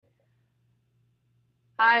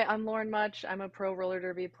Hi, I'm Lauren Mutch. I'm a pro roller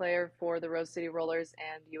derby player for the Rose City Rollers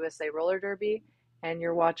and USA Roller Derby, and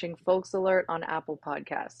you're watching Folks Alert on Apple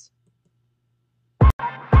Podcasts.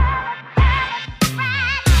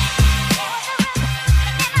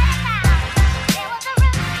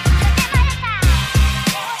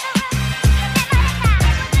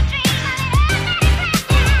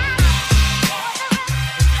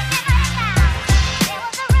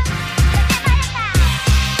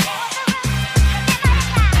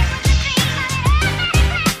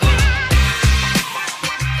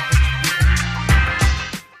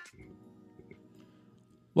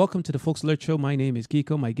 Welcome to the Folks Alert Show. My name is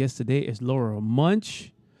Kiko. My guest today is Loren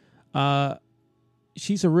Mutch.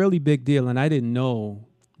 She's a really big deal, and I didn't know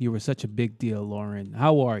you were such a big deal, Loren.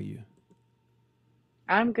 How are you?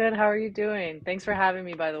 I'm good. How are you doing? Thanks for having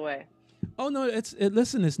me, by the way. Oh no,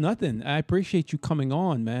 listen, it's nothing. I appreciate you coming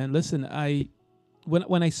on, man. Listen,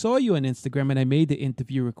 when I saw you on Instagram and I made the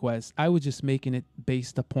interview request, I was just making it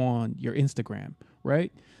based upon your Instagram,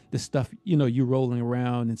 right? The stuff, you rolling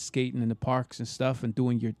around and skating in the parks and stuff and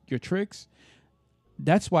doing your tricks.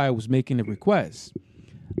 That's why I was making the request.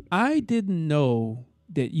 I didn't know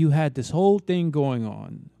that you had this whole thing going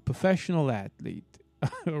on. Professional athlete,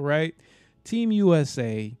 right? Team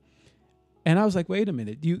USA. And I was like, wait a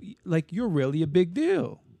minute, you're really a big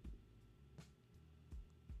deal.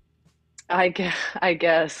 I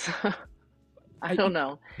guess. I don't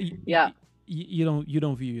know. Yeah. You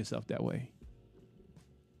don't view yourself that way.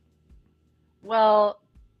 Well,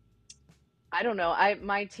 I don't know.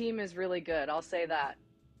 My team is really good. I'll say that.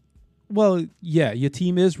 Well, yeah, your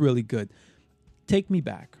team is really good. Take me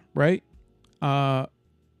back, right?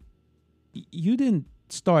 You didn't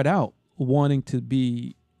start out wanting to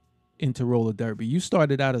be into roller derby. You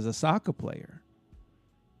started out as a soccer player.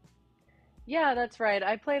 Yeah, that's right.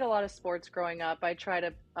 I played a lot of sports growing up. I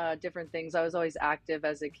tried different things. I was always active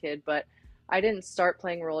as a kid, but I didn't start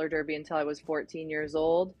playing roller derby until I was 14 years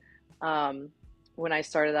old. When I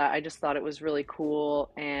started that, I just thought it was really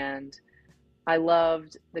cool, and I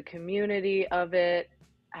loved the community of it,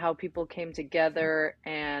 how people came together,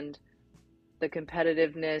 and the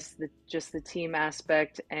competitiveness, just the team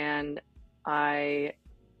aspect, and I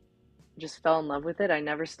just fell in love with it. I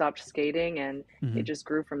never stopped skating, and it just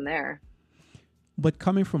grew from there. But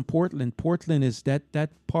coming from Portland is that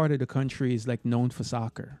part of the country is like known for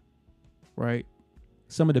soccer, right?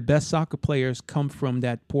 Some of the best soccer players come from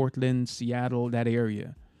that Portland, Seattle, that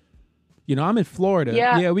area. I'm in Florida.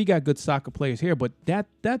 Yeah, we got good soccer players here, but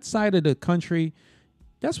that side of the country,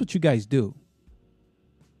 that's what you guys do.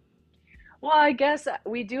 Well, I guess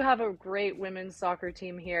we do have a great women's soccer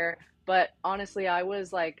team here, but honestly, I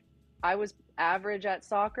was average at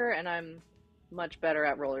soccer, and I'm much better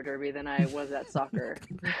at roller derby than I was at soccer.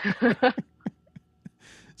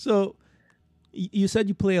 So you said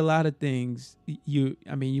you play a lot of things. You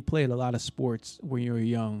played a lot of sports when you were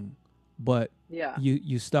young, but yeah,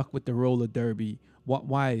 you stuck with the roller derby.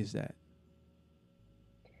 Why is that?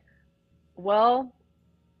 Well,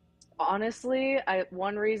 honestly,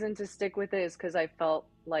 one reason to stick with it is because I felt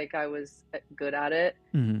like I was good at it,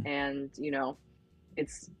 Mm-hmm. and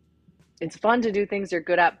it's fun to do things you're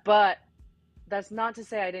good at, but that's not to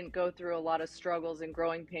say I didn't go through a lot of struggles and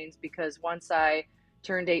growing pains, because once I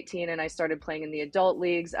turned 18 and I started playing in the adult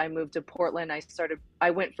leagues, I moved to Portland. I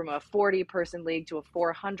went from a 40-person league to a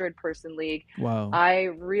 400-person league. Wow. I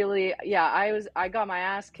got my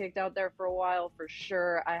ass kicked out there for a while, for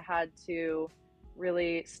sure. I had to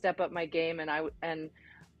really step up my game,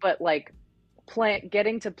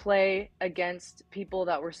 getting to play against people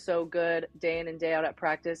that were so good day in and day out at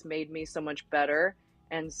practice made me so much better.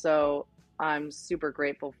 And so I'm super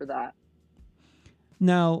grateful for that.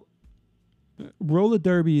 Now, roller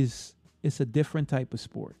derby is a different type of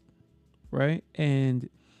sport, right? And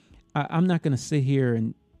I'm not going to sit here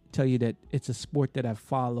and tell you that it's a sport that I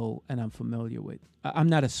follow and I'm familiar with. I'm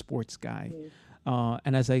not a sports guy.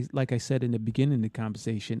 And like I said in the beginning of the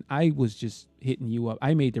conversation, I was just hitting you up.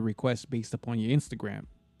 I made the request based upon your Instagram,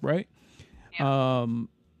 right? Yeah.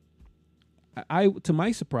 I to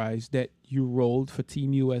my surprise, that you rolled for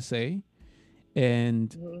Team USA,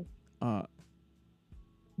 and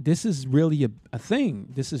this is really a thing.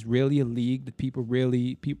 This is really a league that people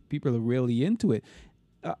are really into it.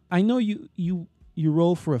 I know you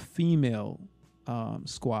roll for a female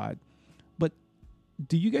squad, but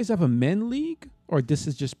do you guys have a men league, or this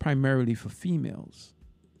is just primarily for females?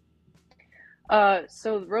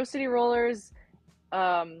 So Rose City Rollers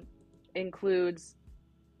includes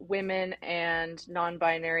women and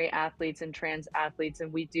non-binary athletes and trans athletes,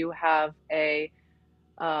 and we do have a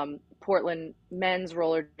Portland men's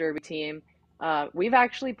roller derby team. We've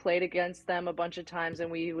actually played against them a bunch of times,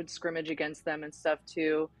 and we would scrimmage against them and stuff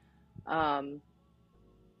too. Um,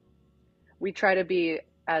 we try to be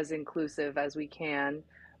as inclusive as we can,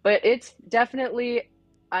 but it's definitely,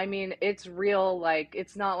 I mean, it's real. Like,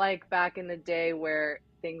 it's not like back in the day where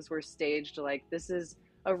things were staged. Like, this is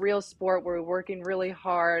a real sport. We're working really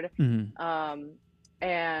hard. Hmm. Um,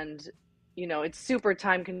 and, it's super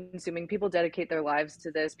time consuming. People dedicate their lives to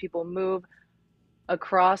this. People move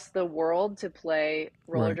across the world to play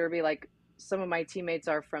roller Right. derby. Like, some of my teammates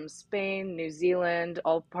are from Spain, New Zealand,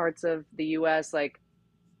 all parts of the US. Like,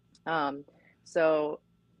 um, so,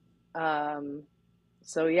 um,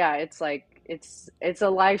 so yeah, it's like it's a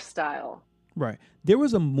lifestyle. Right. There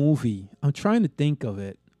was a movie. I'm trying to think of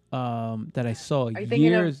it. That I Yeah. saw Are you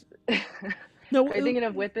thinking of years. No, Are you thinking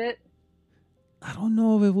of Whip It? I don't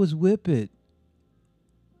know if it was Whip It,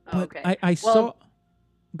 Oh, but okay. I saw. Well,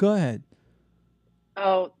 Go ahead.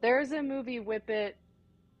 there's a movie Whip It,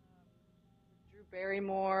 Drew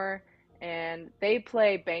Barrymore, and they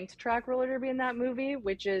play banked track roller derby in that movie,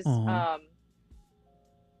 which is Uh huh.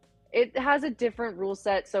 it has a different rule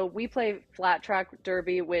set. So we play flat track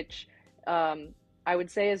derby, which um, I would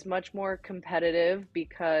say is much more competitive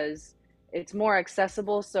because it's more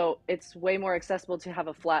accessible. So it's way more accessible to have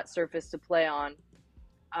a flat surface to play on.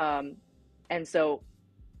 Um, and so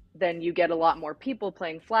then you get a lot more people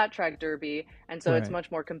playing flat track derby. And so it's Right.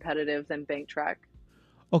 much more competitive than bank track.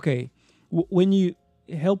 Okay. When you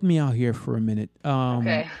help me out here for a minute,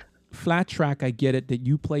 Okay. flat track, I get it that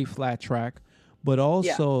you play flat track, but Yeah.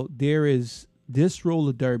 also there is this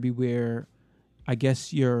roller derby where I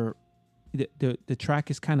guess the track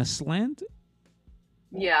is kind of slant.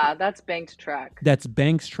 Yeah. That's banked track. That's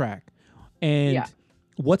Banks track, Yeah. and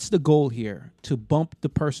what's the goal here? To bump the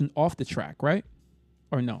person off the track, right?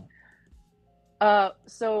 Or no?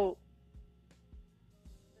 So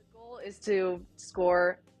the goal is to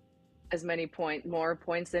score as more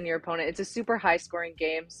points than your opponent. It's a super high scoring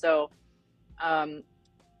game. So um,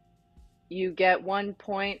 you get 1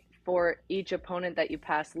 point for each opponent that you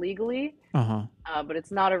pass legally, Uh huh. but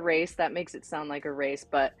it's not a race. That makes it sound like a race.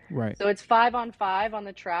 But Right. so it's 5 on 5 on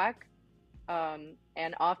the track,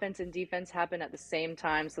 and offense and defense happen at the same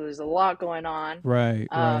time. So there's a lot going on. Right.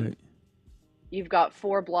 Um, Right. you've got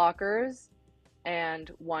 4 blockers and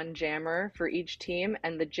 1 jammer for each team,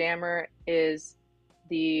 and the jammer is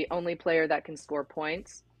the only player that can score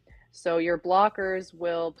points. So your blockers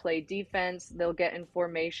will play defense. They'll get in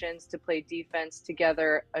formations to play defense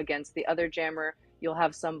together against the other jammer. You'll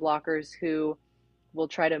have some blockers who will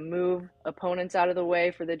try to move opponents out of the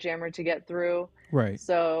way for the jammer to get through. Right.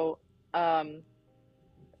 So um,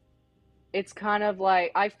 it's kind of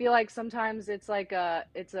like, I feel like sometimes it's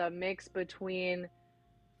a mix between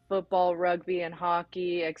football, rugby, and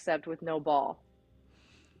hockey, except with no ball.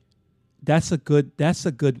 That's a good.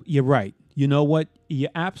 You're right. You know what?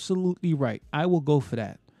 You're absolutely right. I will go for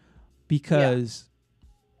that Yeah, because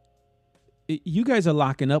you guys are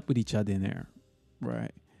locking up with each other in there,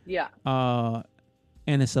 right? yeah. Uh,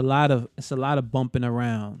 and it's a lot of bumping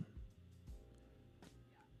around.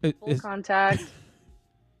 Full It's contact.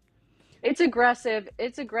 It's aggressive.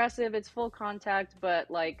 It's aggressive. It's full contact, but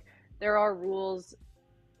like there are rules in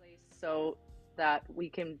place so that we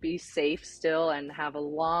can be safe still and have a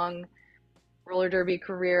long roller derby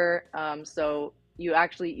career. So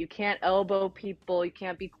you can't elbow people, you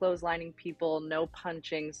can't be clotheslining people, no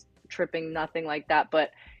punching, tripping, nothing like that.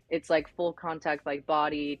 But it's like full contact, like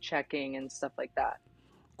body checking and stuff like that.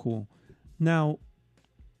 cool. Now,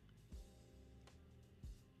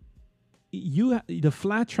 the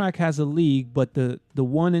flat track has a league, but the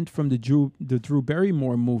one from the Drew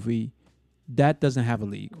Barrymore movie that doesn't have a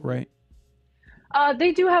league, right?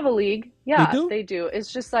 They do have a league. They Yeah, do. they do.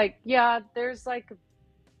 It's just like, yeah, there's like,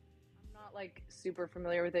 I'm not like super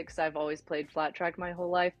familiar with it because I've always played flat track my whole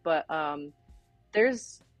life, but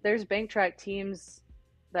there's bank track teams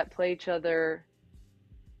that play each other.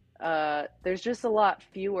 There's just a lot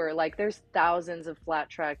fewer. Like there's thousands of flat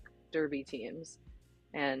track derby teams,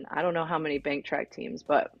 and I don't know how many bank track teams,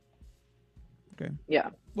 but Okay. yeah.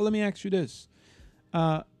 Well, let me ask you this.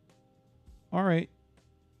 Uh, all right.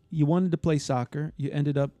 You wanted to play soccer. You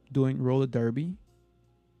ended up doing roller derby.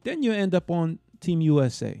 Then you end up on Team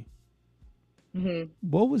USA. Hmm.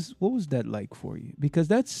 What was that like for you? Because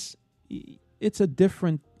it's a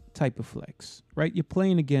different type of flex, right?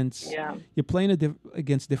 Yeah. You're playing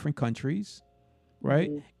against different countries, right?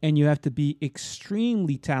 Hmm. And you have to be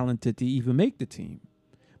extremely talented to even make the team.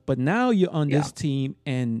 But now you're on Yeah. this team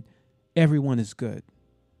and everyone is good.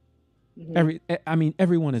 Hmm.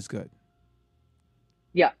 Everyone is good.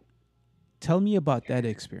 Yeah. Tell me about that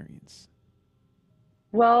experience.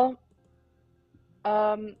 Well,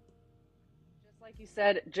 Um, just like you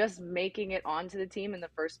said, just making it onto the team in the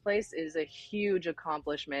first place is a huge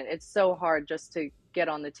accomplishment. It's so hard just to get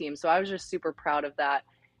on the team. So I was just super proud of that.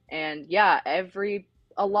 And yeah,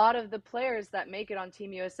 a lot of the players that make it on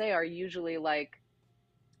Team USA are usually like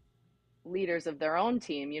leaders of their own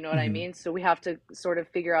team, you know what I Hmm. mean? So we have to sort of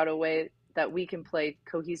figure out a way that we can play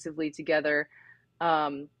cohesively together.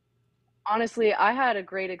 Um, Honestly, I had a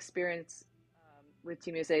great experience with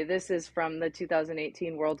Team USA. This is from the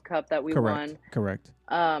 2018 World Cup that we Correct. won. Correct.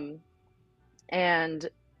 Um, and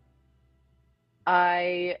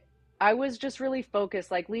I I was just really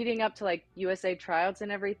focused, like leading up to like USA tryouts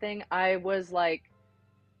and everything. I was like,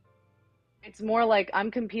 it's more like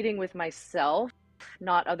I'm competing with myself,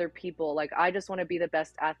 not other people. Like I just want to be the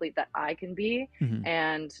best athlete that I can be. Hmm.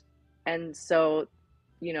 And so,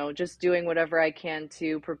 just doing whatever I can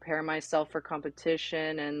to prepare myself for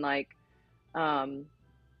competition and like um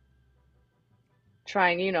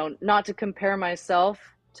trying, not to compare myself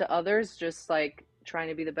to others, just like trying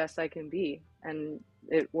to be the best I can be. And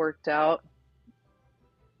it worked out.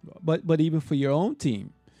 But even for your own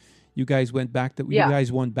team, you Yeah. guys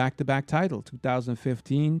won back to back title,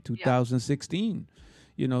 2015, Yeah. 2016.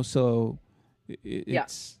 So Yeah.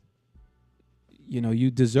 it's you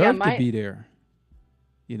Yeah, deserve to be there.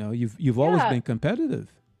 You've always yeah, been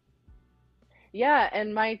competitive. yeah,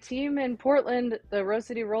 and my team in Portland, the Rose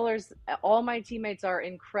City Rollers, all my teammates are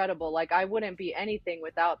incredible. Like I wouldn't be anything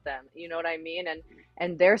without them. You know what I mean?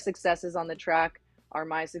 And their successes on the track are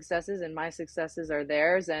my successes and my successes are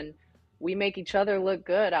theirs, and we make each other look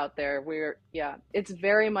good out there. Yeah, it's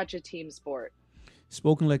very much a team sport.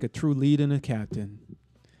 Spoken like a true leader and a captain.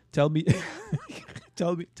 Tell me,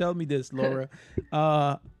 tell me this, Laura.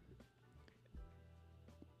 Uh,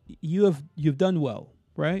 you've done well,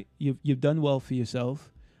 right? You've done well for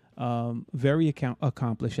yourself. Very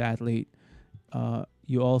accomplished athlete.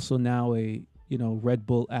 You're also now a Red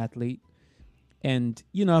Bull athlete, and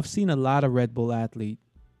I've seen a lot of Red Bull athlete,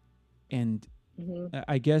 and Hmm.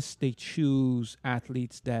 I guess they choose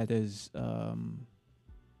athletes that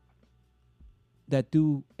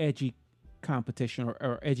do edgy competition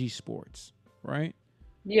or edgy sports, right?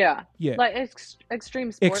 Yeah, Yeah, like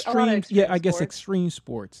extreme sport, a lot of yeah, extreme I guess sports. extreme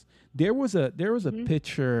sports. There was a Hmm.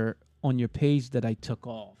 picture on your page that I took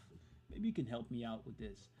off. Maybe you can help me out with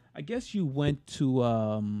this. I guess you went to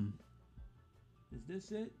is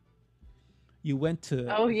this it? You went to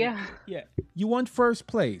Oh is it yeah. yeah, you won first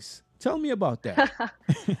place. Tell me about that.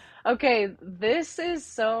 Okay, this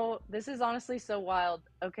is honestly so wild.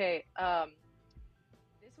 Okay,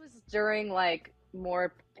 this was during like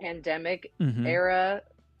more pandemic Mhm. era.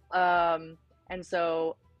 Um, and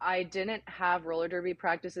so I didn't have roller derby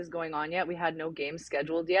practices going on yet. We had no games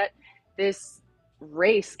scheduled yet. This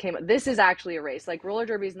race came. This is actually a race. Like roller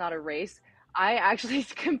derby is not a race. I actually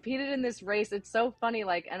competed in this race. It's so funny.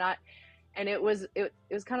 Like, and it was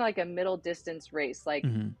kind of like a middle distance race. Like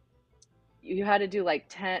Mhm. you had to do like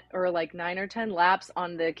 10 or like 9 or 10 laps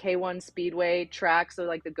on the K1 Speedway track, so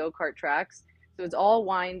like the go-kart tracks. So it's all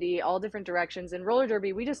windy, all different directions. In roller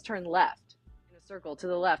derby, we just turn left in a circle to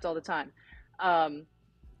the left all the time. Um,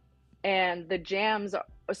 and the jams,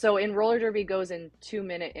 so in roller derby goes in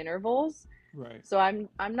 2-minute intervals. Right. So I'm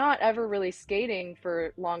not ever really skating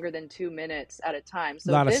for longer than 2 minutes at a time. A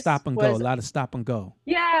So lot of this stop and go. A was, lot of stop and go.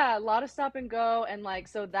 yeah, a lot of stop and go. And like,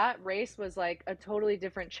 so that race was like a totally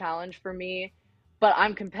different challenge for me. But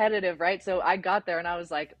I'm competitive, right? So I got there and I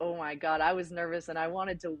was like, oh my God, I was nervous and I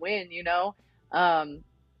wanted to win, you know? Um,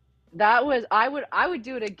 that was, I would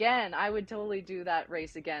do it again. I would totally do that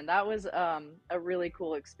race again. That was a really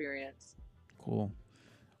cool experience. Cool.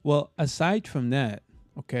 Well, aside from that,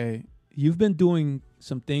 okay, you've been doing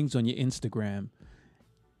some things on your Instagram.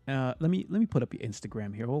 Let me put up your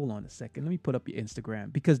Instagram here. Hold on a second. Let me put up your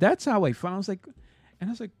Instagram because that's how I found. I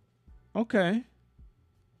was like, okay,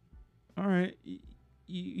 all right.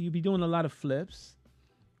 You be doing a lot of flips,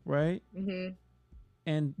 right? Hmm.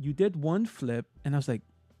 And you did one flip, and I was like,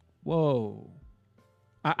 whoa.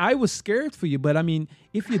 I was scared for you, but I mean,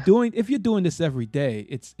 if you're doing this every day,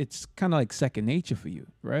 it's kind of like second nature for you,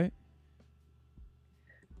 right?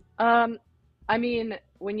 Um, I mean,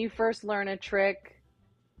 when you first learn a trick,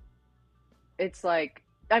 it's like,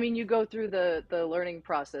 I mean, you go through the learning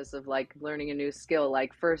process of like learning a new skill.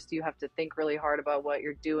 Like first you have to think really hard about what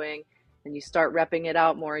you're doing and you start repping it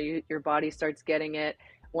out more. Your body starts getting it.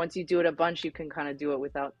 Once you do it a bunch, you can kind of do it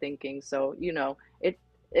without thinking. So,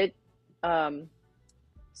 it um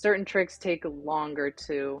certain tricks take longer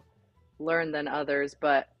to learn than others,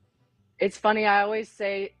 but it's funny. I always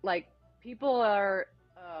say like people are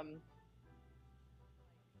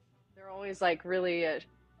they're always like really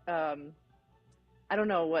um I don't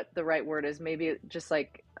know what the right word is. Maybe just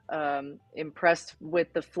like impressed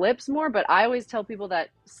with the flips more. But I always tell people that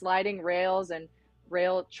sliding rails and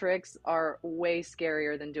rail tricks are way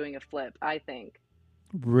scarier than doing a flip, I think.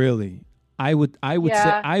 Really,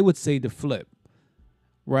 Yeah, I would say the flip,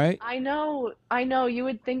 right? I know. You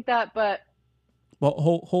would think that, Well, but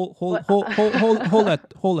hold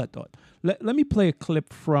that thought. Let me play a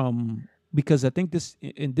clip from, because I think this,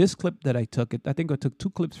 in this clip that I took it, I think I took two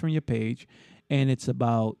clips from your page, and it's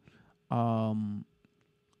about, um,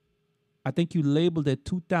 I think you labeled it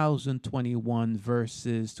 2021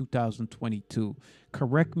 versus 2022.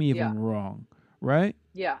 Correct me if yeah, I'm wrong, right?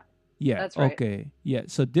 yeah, Yeah. that's right. Okay. Yeah.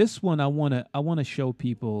 So this one, I wanna show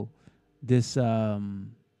people this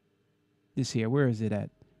this here. Where is it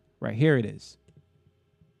at? Right here it is.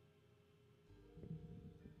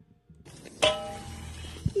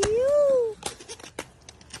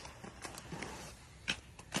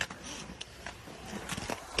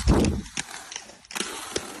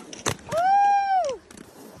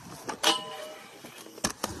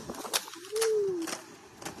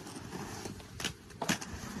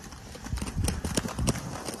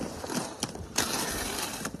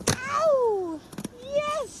 Ow!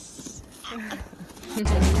 Yes! I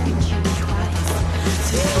denied you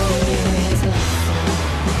twice.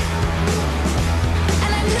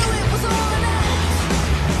 And I knew it was all an act.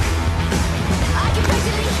 I can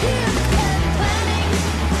practically hear the pen planning.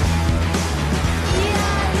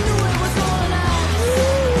 Yeah, I knew it was all an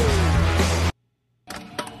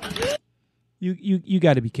act. You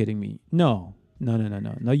got to be kidding me. No. No, no, no,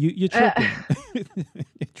 no. No, you're tripping. You're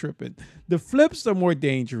tripping. The flips are more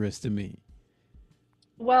dangerous to me.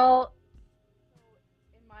 Well,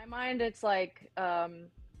 in my mind, it's like I go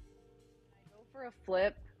for a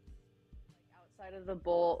flip outside of the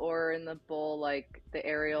bowl or in the bowl, like the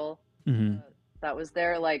aerial Hmm. that was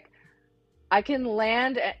there. Like I can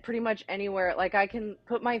land at pretty much anywhere. Like I can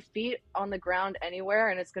put my feet on the ground anywhere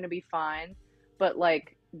and it's going to be fine. But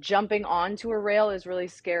like jumping onto a rail is really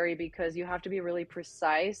scary because you have to be really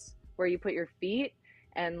precise where you put your feet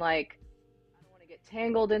and like I don't want to get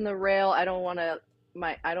tangled in the rail. I don't want to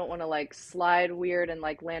like slide weird and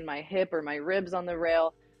like land my hip or my ribs on the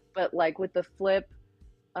rail. But like with the flip,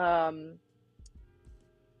 um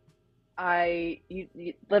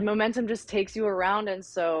the momentum just takes you around and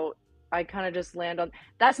so I kind of just land on.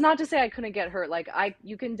 That's not to say I couldn't get hurt. Like I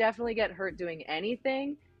you can definitely get hurt doing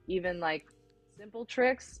anything, even like simple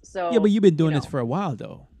tricks. Yeah, but So, you've been you doing this know. for a while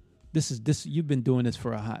though. This you've been doing this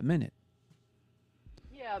for a hot minute.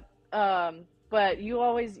 Yeah, but you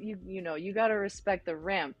always you know, you got to respect the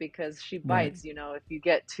ramp because she Right. bites, you know, if you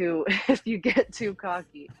get too if you get too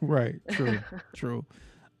cocky. Right. True. True.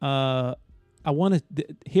 Uh I want to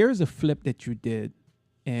here's a flip that you did,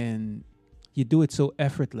 and you do it so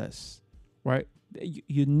effortless, right?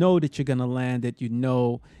 You know that you're going to land it, you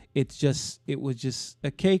know it was just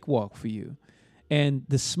a cakewalk for you. And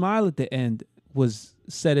the smile at the end was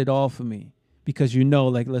set it all for me, because you know,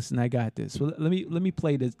 like, listen, I got this. So let me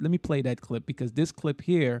play this. Let me play that clip, because this clip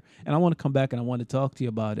here, and I want to come back and I want to talk to you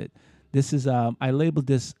about it. This is I labeled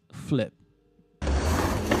this flip.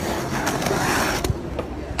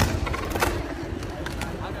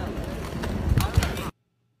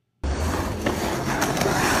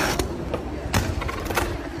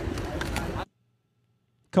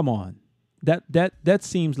 Come on, that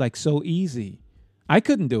seems like so easy. I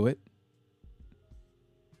couldn't do it.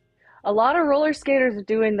 A lot of roller skaters are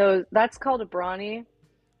doing those. That's called a brawny.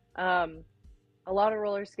 Um, a lot of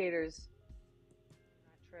roller skaters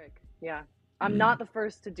that trick. Yeah. I'm Mm. not the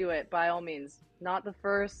first to do it by all means. Not the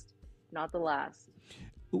first, not the last.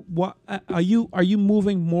 What are you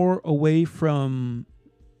moving more away from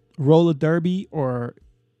roller derby, or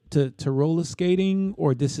to roller skating,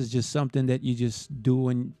 or this is just something that you just do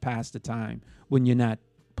and pass the time when you're not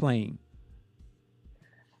playing?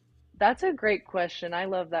 That's a great question. I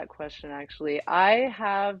love that question actually. I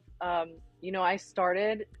have you know, I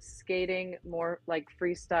started skating more like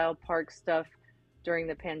freestyle park stuff during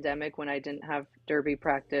the pandemic when I didn't have derby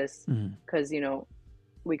practice Mm. because, you know,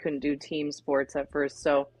 we couldn't do team sports at first.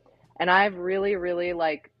 So, and I've really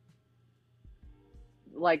like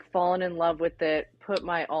fallen in love with it, put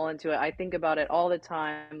my all into it. I think about it all the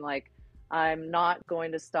time. Like I'm not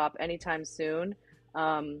going to stop anytime soon.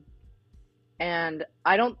 Um, and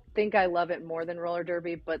I don't think I love it more than roller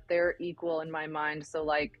derby, but they're equal in my mind. So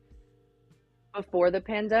like before the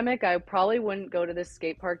pandemic, I probably wouldn't go to the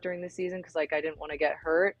skate park during the season because like I didn't want to get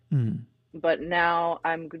hurt. Mm. But now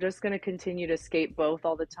I'm just going to continue to skate both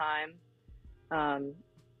all the time. Um,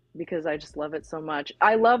 because I just love it so much.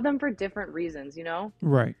 I love them for different reasons, you know?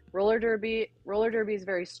 Right. Roller derby is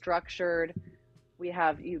very structured. we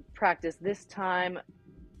have you practice this time,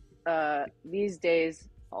 these days,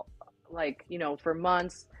 like, for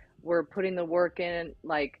months, we're putting the work in,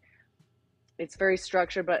 like, it's very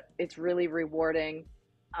structured, but it's really rewarding.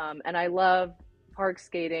 And I love park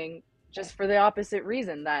skating just for the opposite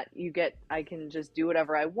reason that I can just do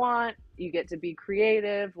whatever I want. You get to be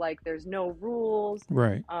creative, like there's no rules.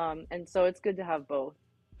 Right. And so it's good to have both.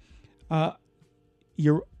 Uh,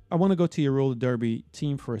 I want to go to your roller derby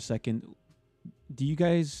team for a second. Do you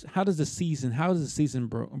guys? How does the season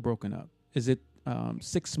broken up? Is it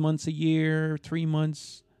 6 months a year, 3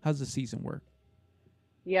 months? How's the season work?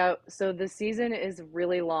 Yeah, so the season is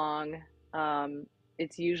really long.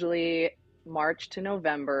 It's usually March to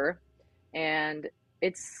November, and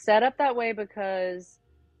it's set up that way because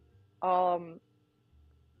we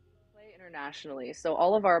play internationally. So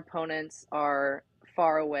all of our opponents are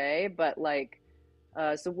far away, but like,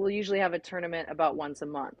 so we'll usually have a tournament about once a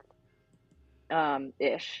month,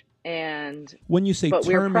 ish. And When you say but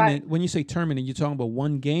tournament, you're talking about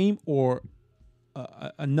one game or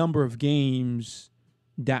a number of games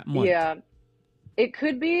that month. Yeah, it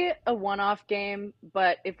could be a one-off game,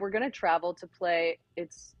 but if we're going to travel to play,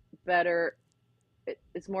 it's better.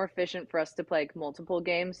 It's more efficient for us to play like multiple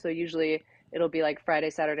games. So usually it'll be like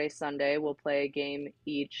Friday, Saturday, Sunday. We'll play a game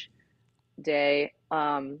each day.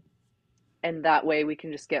 And that way we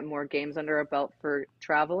can just get more games under our belt for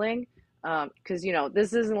traveling. Because,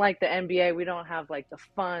 this isn't like the NBA. We don't have like the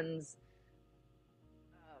funds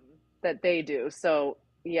that they do. So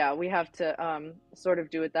yeah, we have to sort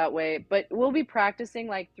of do it that way. But we'll be practicing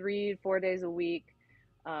like 3-4 days a week,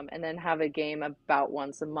 and then have a game about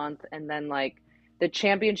once a month. And then like the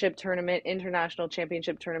championship tournament, international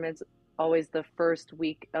championship tournaments, always the first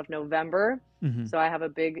week of November. Mm-hmm. So I have a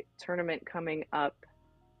big tournament coming up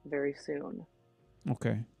very soon.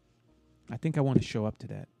 Okay, I think I want to show up to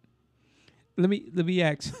that. Let me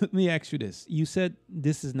ask you this. You said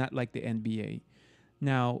this is not like the NBA.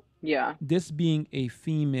 Now, Yeah. this being a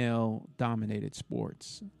female-dominated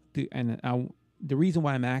sports, the reason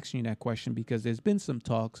why I'm asking you that question because there's been some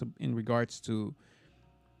talks in regards to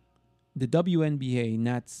the WNBA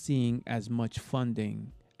not seeing as much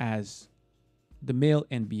funding as the male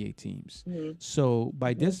NBA teams. Mm-hmm. So,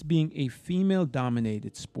 by this being a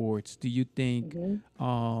female-dominated sports, do you think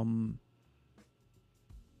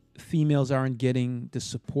females aren't getting the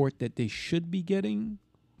support that they should be getting?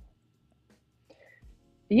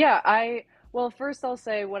 Yeah, well, first I'll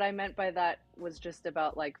say what I meant by that was just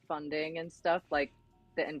about like funding and stuff. Like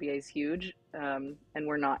the NBA is huge, and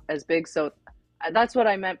we're not as big, so that's what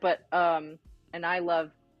I meant. But and I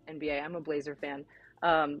love NBA. I'm a Blazer fan.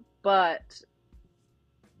 But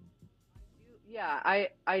yeah,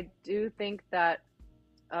 I do think that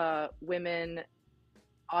women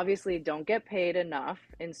obviously don't get paid enough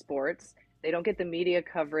in sports. They don't get the media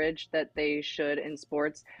coverage that they should in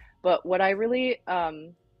sports. But what I really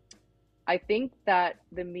I think that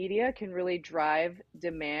the media can really drive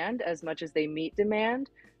demand as much as they meet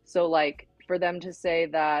demand. So like for them to say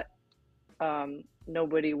that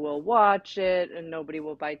nobody will watch it and nobody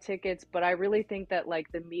will buy tickets, but I really think that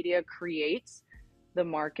like the media creates the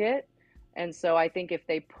market. And so I think if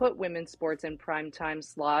they put women's sports in prime time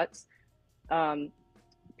slots,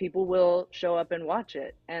 people will show up and watch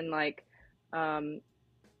it. And like, and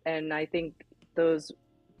I think those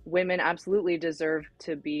women absolutely deserve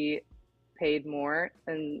to be paid more,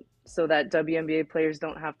 and so that WNBA players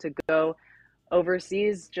don't have to go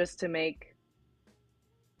overseas just to make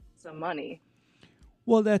some money.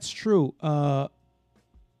 Well, that's true.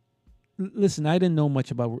 Listen, I didn't know much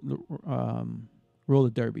about roller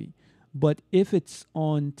derby, but if it's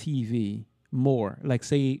on TV more, like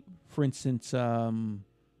say, for instance,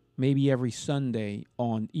 maybe every Sunday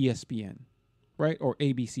on ESPN, right, or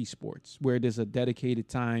ABC Sports, where there's a dedicated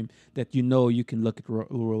time that you can look at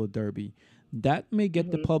roller derby, that may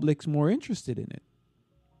get the public more interested in it.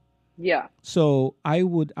 Yeah. So I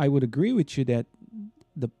would agree with you that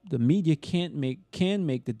the media can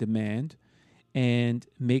make the demand and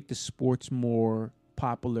make the sports more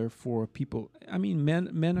popular for people. I mean,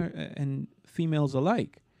 men are, and females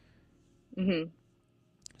alike. Mm-hmm.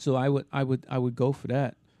 So I would go for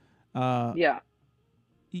that. Yeah.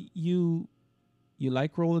 You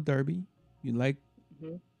like roller derby. You like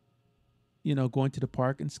going to the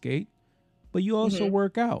park and skate, but you also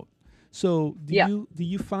work out. So do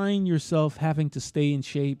you find yourself having to stay in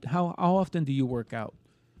shape? How often do you work out?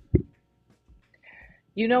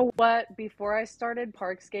 You know what? Before I started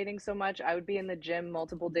park skating so much, I would be in the gym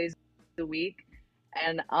multiple days a week.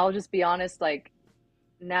 And I'll just be honest, like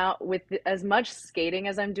now with as much skating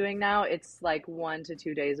as I'm doing now, it's like 1 to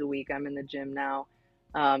 2 days a week I'm in the gym now.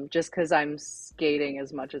 just because I'm skating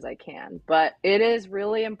as much as I can. But it is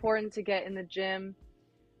really important to get in the gym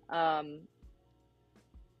um,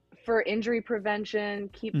 for injury prevention,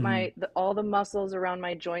 keep Mm-hmm. all the muscles around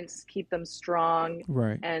my joints, keep them strong,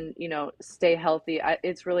 Right. and stay healthy.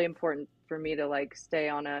 It's really important for me to like stay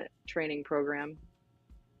on a training program.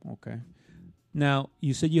 Okay. Now,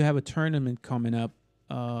 you said you have a tournament coming up.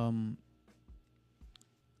 Um,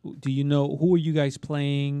 do you know who are you guys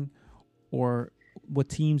playing, or what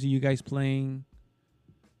teams are you guys playing?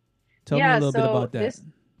 Tell me a Yeah, little bit so about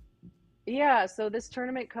that. this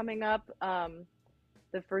tournament coming up,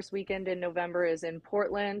 the first weekend in November is in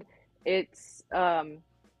Portland. It's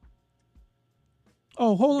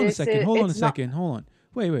Oh, hold on a this second. is Hold on a it's not second. Hold on.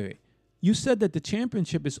 Wait. You said that the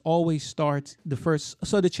championship is always starts the first.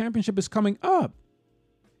 So the championship is coming up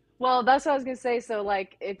well, that's what I was gonna say. So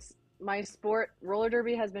like it's my sport, roller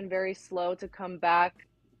derby has been very slow to come back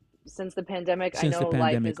since the pandemic. I since the know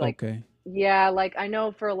life is pandemic. like, Okay. yeah, like I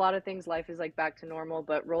know for a lot of things life is like back to normal,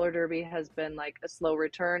 but roller derby has been like a slow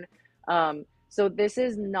return. So this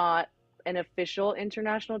is not an official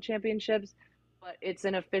international championships, but it's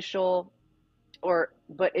an official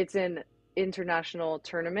but it's an international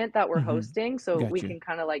tournament that we're Mm-hmm. hosting, so we Got you. can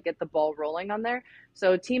kind of like get the ball rolling on there.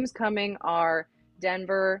 So teams coming are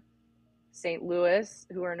Denver, St. Louis,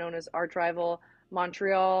 who are known as arch rival,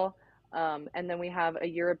 Montreal, and then we have a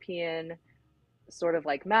European sort of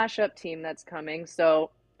like mashup team that's coming.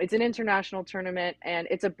 So it's an international tournament and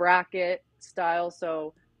it's a bracket style.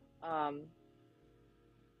 So we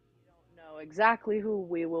don't know exactly who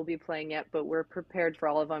we will be playing yet, but we're prepared for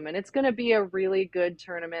all of them. And it's going to be a really good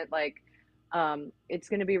tournament. Like, it's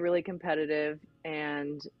going to be really competitive.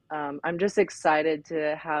 And I'm just excited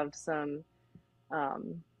to have some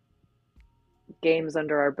um, games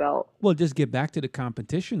under our belt. Well, just get back to the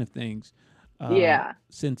competition of things, Yeah.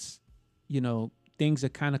 since things are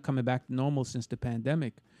kind of coming back to normal since the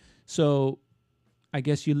pandemic. So I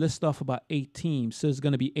guess you list off about 8 teams. So it's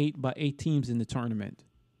going to be 8 teams in the tournament,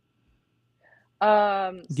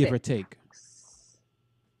 give or Six. take.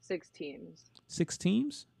 6 teams. 6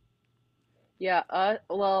 teams. Yeah.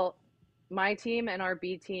 Well, my team and our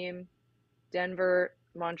B team, Denver,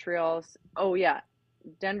 Montreal. Oh yeah,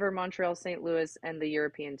 Denver, Montreal, St. Louis, and the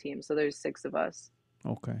European team. So there's 6 of us.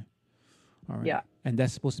 Okay. All right. Yeah. And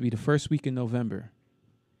that's supposed to be the first week in November.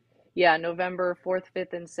 Yeah, November 4th,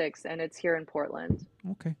 5th, and 6th, and it's here in Portland.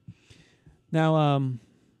 Okay. Now,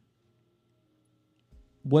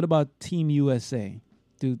 what about Team USA?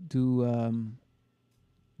 Do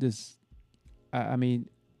this? I mean,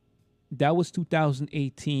 that was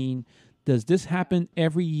 2018. Does this happen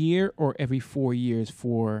every year or every 4 years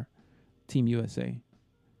for Team USA?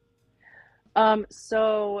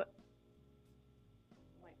 So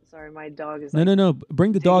sorry, my dog is No, like no, no.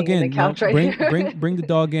 Bring the dog digging in the in. No, couch right bring here. bring the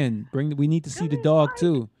dog in. We need to see Come the here, dog Spike.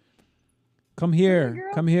 too. Come Come here, here.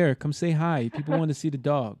 girl. Come here. Come say hi. People want to see the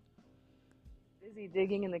dog. Busy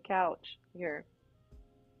digging in the couch. Here.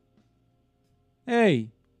 Hey,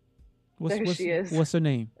 There she is. what's her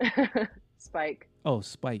name? Spike. Oh,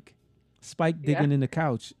 Spike. Spike Yeah. digging in the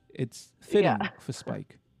couch. It's fitting Yeah. for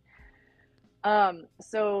Spike.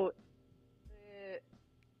 So the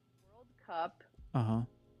World Cup, Uh-huh.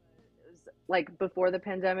 was, like before the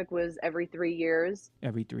pandemic, was every 3 years.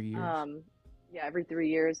 Every 3 years. Yeah, every 3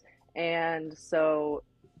 years. And so,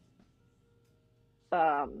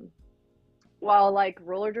 while like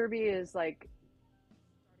roller derby is like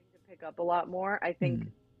starting to pick up a lot more, I think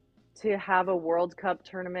to have a World Cup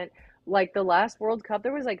tournament, like the last World Cup,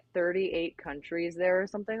 there was like 38 countries there or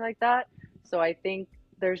something like that. So I think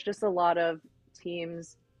there's just a lot of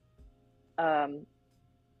teams um,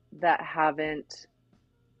 that haven't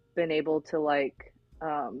been able to like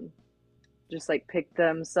just like pick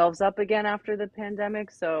themselves up again after the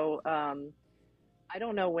pandemic. So I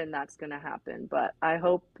don't know when that's going to happen, but I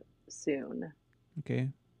hope soon. Okay.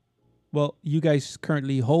 Well, you guys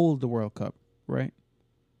currently hold the World Cup, right?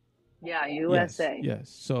 Yeah, Yes. USA. Yes.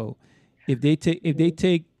 So if they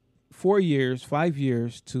take 4 years, 5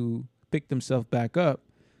 years to pick themselves back up,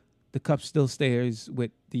 the cup still stays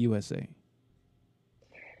with the USA.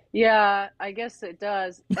 Yeah, I guess it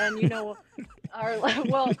does. And our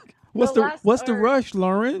well, What's the the last what's the or rush,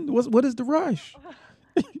 Loren? What is the rush?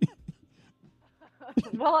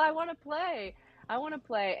 well, I want to play. I want to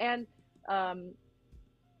play. And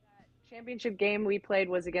championship game we played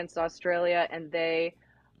was against Australia, and they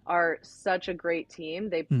are such a great team.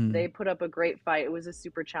 They put up a great fight. It was a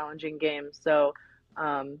super challenging game. So,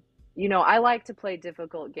 I like to play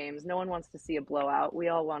difficult games. No one wants to see a blowout. We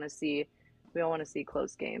all want to see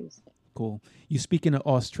close games. Cool. You speaking of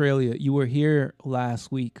Australia, you were here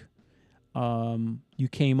last week. You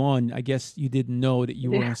came on. I guess you didn't know that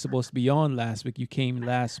you weren't supposed to be on last week. You came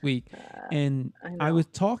last week, and I I know. was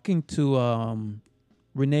talking to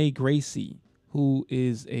Renee Gracie, who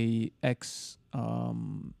is a ex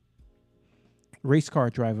race car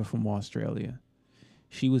driver from Australia.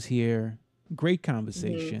 She was here. Great Hmm.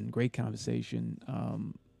 conversation. Great conversation.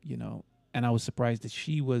 You know, and I was surprised that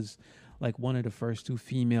she was like one of the first two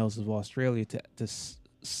females of Australia to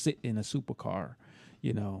sit in a supercar.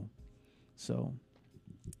 You know, so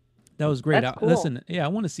that was great. That's cool. Listen, yeah, I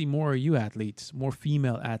want to see more of you athletes, more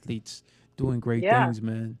female athletes doing great Yeah. things,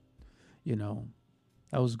 man. You know,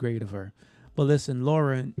 that was great of her. But listen,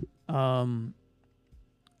 Lauren, um,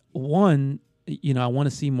 one, you know, I want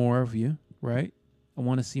to see more of you, right? I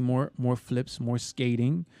want to see more flips, more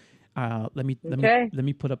skating. Okay. Let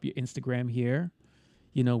me put up your Instagram here.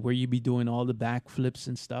 You know where you be doing all the backflips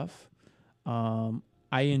and stuff.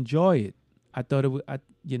 I enjoy it. I thought it would.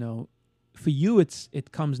 You know, for you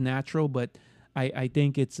it comes natural, but I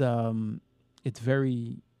think it's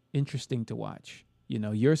very interesting to watch. You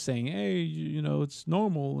know, you're saying, hey, you know, it's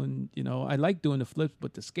normal, and you know, I like doing the flips,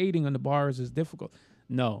 but the skating on the bars is difficult.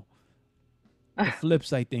 No, the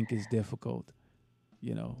flips I think is difficult.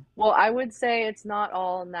 You know, Well, I would say it's not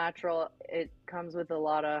all natural. It comes with a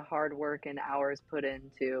lot of hard work and hours put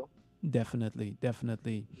into. definitely,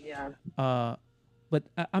 definitely. Yeah. Uh, but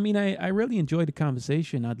I mean, I really enjoyed the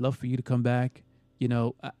conversation. I'd love for you to come back. You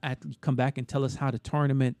know, come back and tell us how the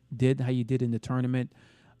tournament did, how you did in the tournament.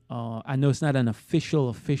 I know it's not an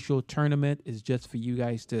official tournament. It's just for you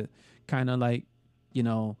guys to kind of like, you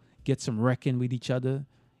know, get some wrecking with each other,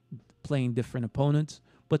 playing different opponents.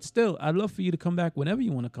 But still, I'd love for you to come back whenever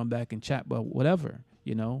you want to come back and chat about whatever.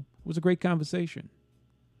 You know, it was a great conversation.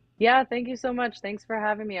 Yeah, thank you so much. Thanks for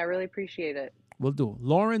having me. I really appreciate it. We'll do.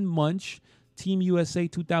 Loren Munch, Team USA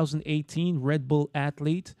 2018 Red Bull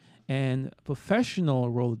athlete and professional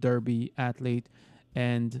roller derby athlete,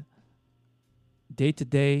 and day to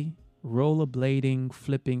day rollerblading,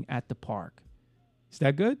 flipping at the park. Is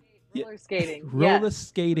that good? Yeah. Roller skating. Roller Yes.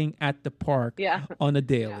 skating at the park Yeah. on a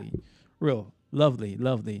daily. Real lovely,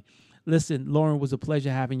 lovely. Listen, Lauren, was a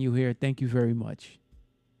pleasure having you here. Thank you very much.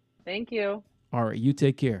 Thank you. All right, you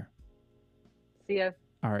take care. See ya.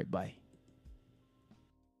 All right, bye.